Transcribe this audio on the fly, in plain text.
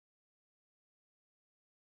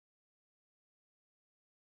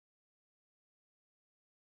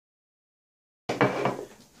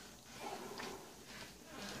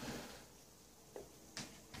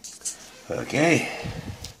Okay.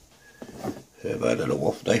 See my little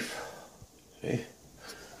wolf knife. See?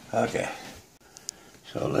 Okay.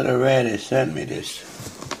 So LilRed has sent me this.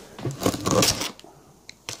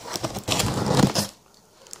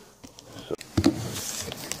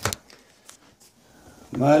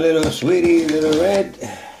 My little sweetie,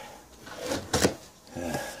 LilRed.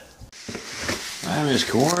 I'm as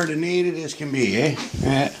coordinated as can be, eh?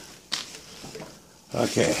 Yeah.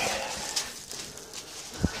 Okay.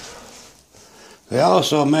 They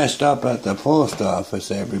also messed up at the post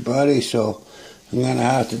office, everybody, so I'm going to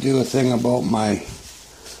have to do a thing about my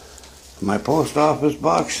post office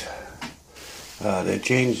box. They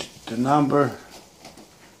changed the number.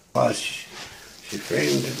 Oh, she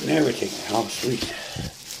framed it and everything. Oh, sweet.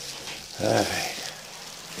 Alright.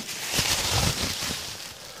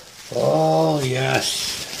 Oh,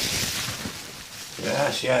 yes.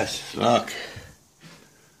 Yes, yes. Look.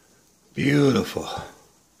 Beautiful.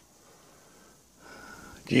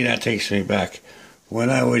 Gee, that takes me back. When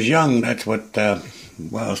I was young, that's what, I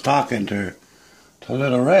was talking to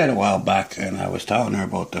LilRed a while back, and I was telling her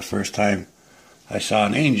about the first time I saw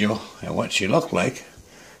an angel and what she looked like.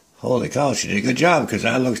 Holy cow, she did a good job, because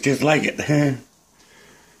that looks just like it.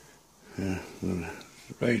 Yeah,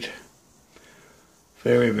 right.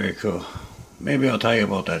 Very, very cool. Maybe I'll tell you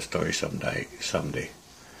about that story someday.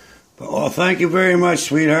 But, well, thank you very much,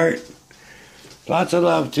 sweetheart. Lots of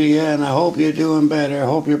love to you, and I hope you're doing better. I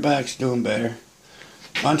hope your back's doing better.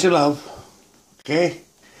 Bunch of love. Okay?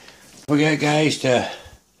 Don't forget, guys, to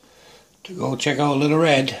go check out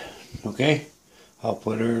LilRed. Okay? I'll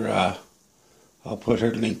put her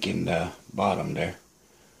link in the bottom there.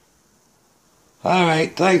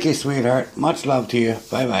 Alright, thank you, sweetheart. Much love to you.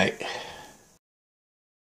 Bye-bye.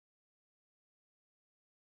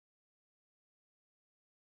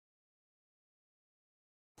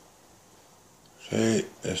 See,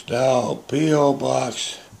 it's now P.O.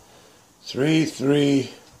 Box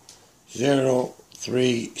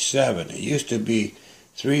 33037. It used to be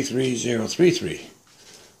 33033,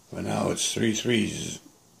 but now it's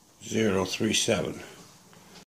 33037.